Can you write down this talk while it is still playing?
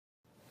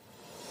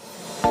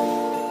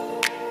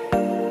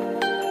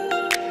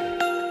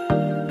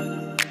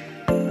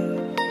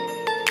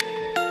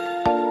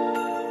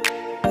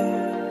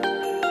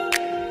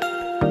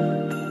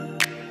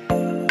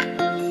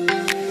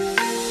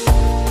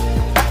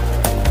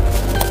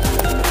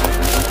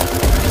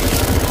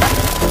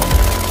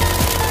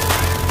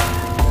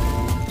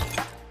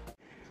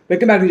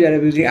Welcome back to the channel.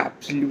 I'm doing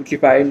absolutely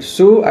fine.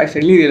 So I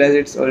suddenly realized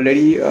it's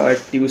already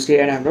Tuesday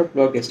and I have not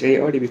vlogged yesterday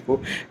or day before.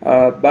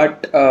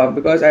 But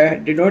because I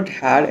did not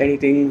have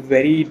anything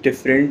very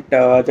different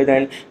other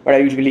than what I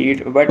usually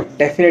eat. But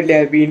definitely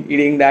I've been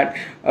eating that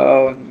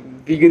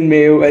vegan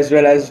mayo as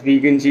well as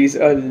vegan cheese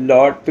a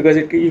lot because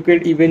you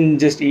could even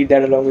just eat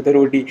that along with the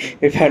roti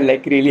if you're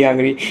like really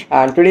hungry.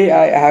 And today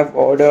I have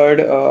ordered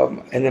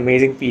an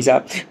amazing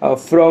pizza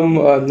from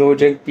No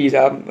Junk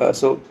Pizza.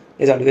 So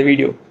here's on to the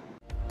video.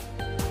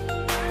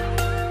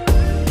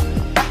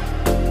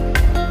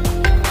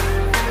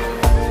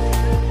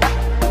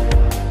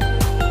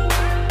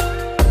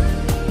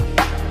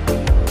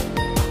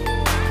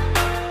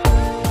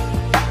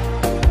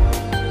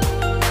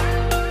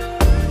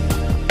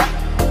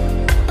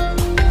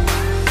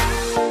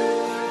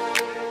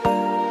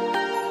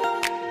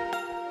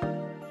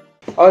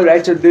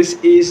 Alright, so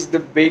this is the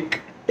big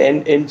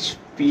 10-inch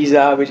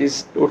pizza which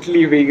is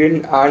totally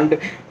vegan and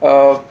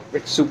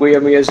it's super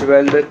yummy as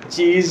well. The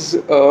cheese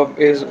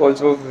is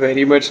also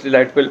very much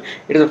delightful.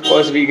 It is of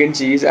course vegan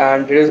cheese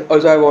and it is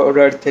also I've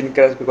ordered thin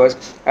crust because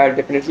I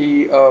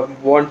definitely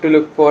want to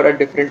look for a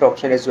different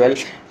option as well.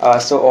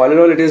 So all in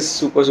all it is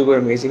super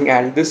amazing,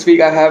 and this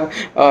week I have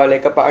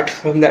like apart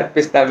from that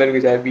pista milk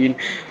which I've been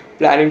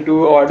planning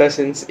to order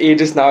since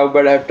ages now,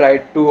 but I've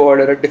tried to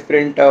order a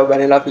different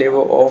vanilla flavor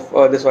of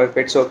the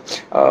SoyFit. So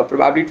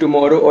probably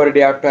tomorrow or a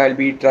day after I'll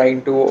be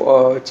trying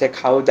to check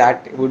how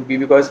that would be,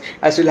 because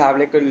I still have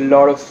like a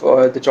lot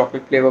of the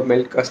chocolate flavor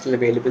milk still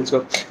available.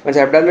 So once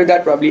I'm done with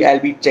that, probably I'll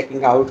be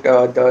checking out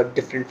the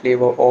different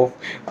flavor of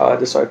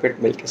the SoyFit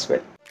milk as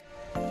well.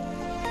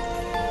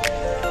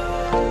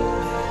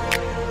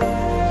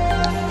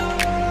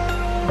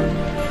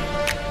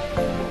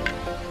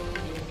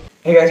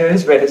 Hey guys, it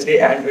is Wednesday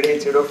and today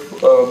instead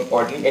of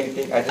ordering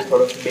anything, I just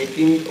thought of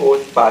making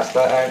own pasta.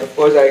 And of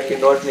course I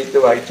cannot make the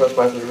white sauce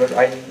pasta because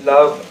I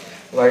love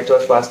white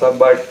sauce pasta,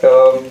 but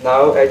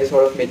now I just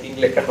thought of making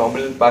like a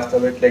normal pasta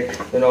with like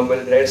the normal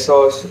red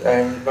sauce,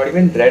 and not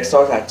even red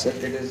sauce actually,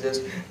 it is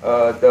just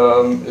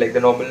the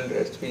normal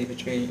recipe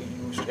which we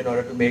use in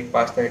order to make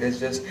pasta. It is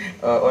just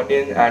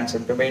onion and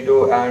some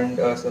tomato and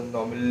some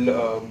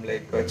normal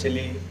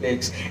chili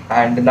flakes,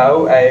 and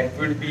now I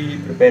will be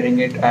preparing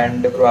it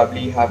and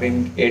probably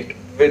having it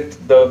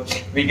with the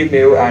vegan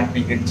mayo and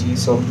vegan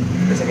cheese. So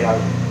let's check it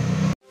out.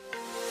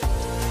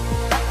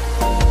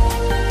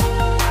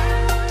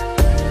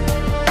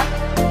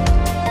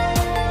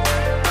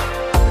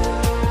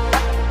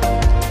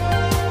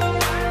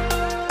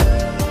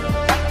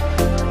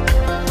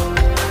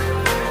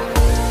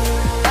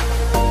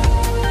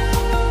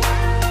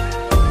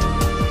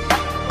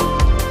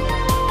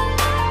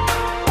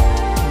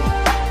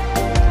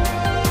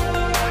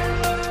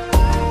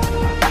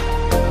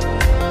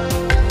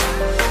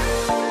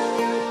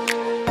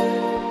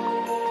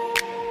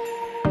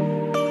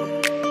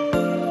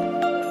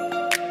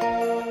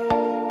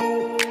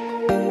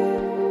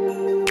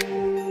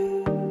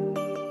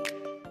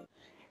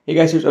 Hey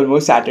guys, it's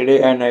almost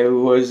Saturday and I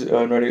was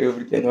not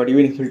even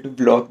able to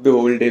vlog the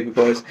whole day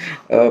because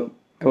I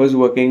was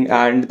working,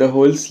 and the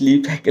whole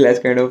sleep cycle has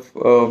kind of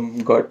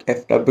got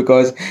effed up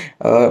because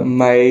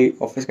my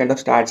office kind of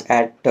starts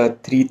at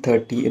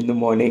 3:30 in the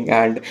morning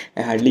and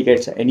I hardly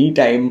get any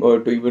time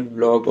to even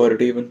vlog or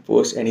to even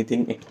post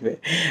anything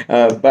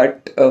anywhere.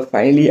 But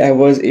finally I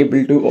was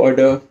able to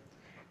order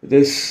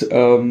this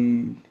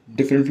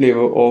different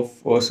flavor of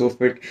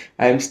SoFit.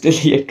 I'm still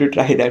yet to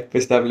try that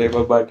pista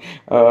flavor, but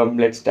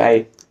let's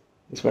try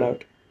this one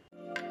out.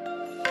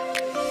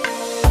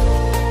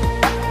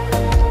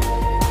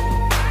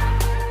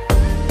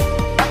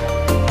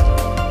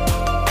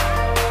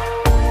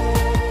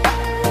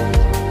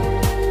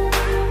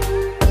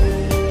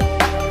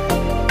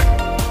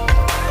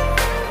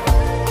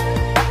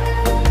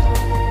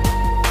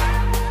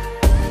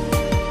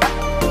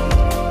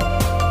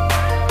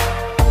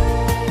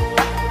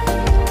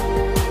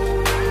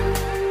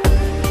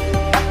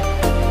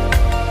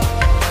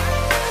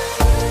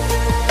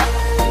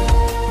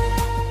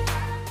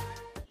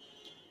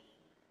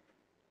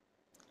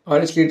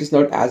 Honestly, it is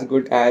not as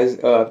good as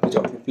the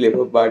chocolate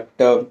flavor, but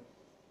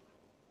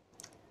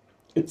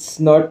it's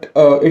not.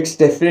 It's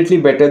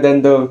definitely better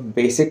than the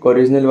basic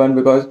original one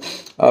because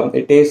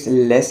it tastes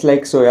less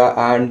like soya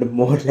and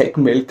more like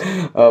milk.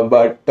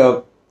 But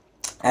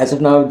as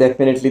of now,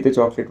 definitely the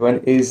chocolate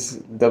one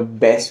is the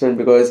best one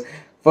because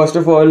first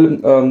of all,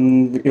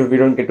 we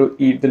don't get to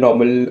eat the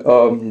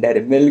normal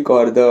dairy milk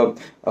or the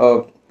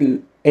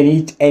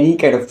any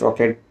kind of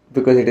chocolate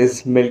because it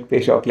is milk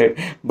based chocolate.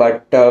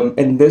 But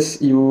in this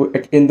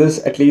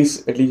at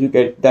least you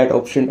get that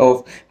option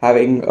of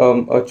having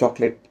a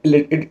chocolate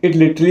it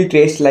literally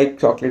tastes like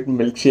chocolate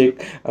milkshake,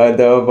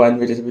 the one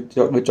which is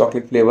with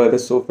chocolate flavor, the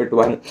SoyFit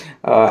one.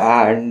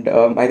 And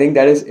I think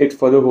that is it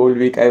for the whole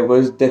week. I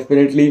was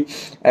definitely,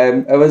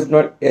 I was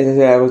not, as I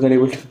said, I was not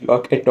able to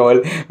vlog at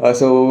all.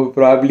 So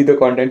probably the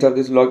contents of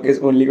this vlog is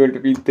only going to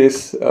be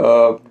this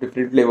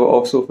different flavor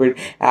of SoyFit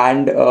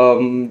and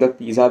the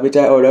pizza which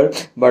I ordered.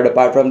 But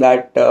apart from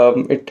that,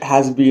 it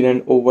has been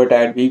an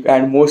overtired week,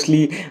 and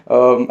mostly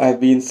I've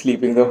been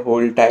sleeping the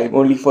whole time.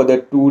 Only for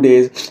the 2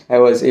 days I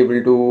was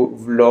able to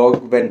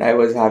vlog when I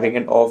was having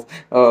an off.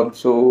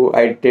 So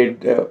I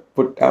did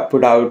put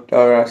out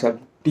some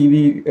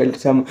TV,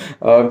 some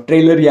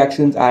trailer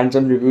reactions and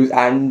some reviews,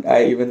 and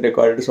I even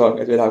recorded a song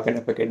as well. How can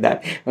I forget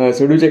that?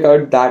 So do check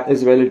out that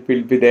as well. It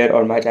will be there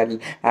on my channel.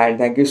 And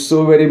thank you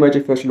so very much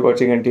if you're still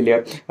watching until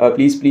here.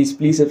 Please, please,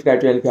 please subscribe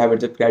to channel if you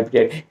haven't subscribed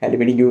yet. I'll be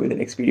meeting you in the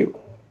next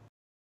video.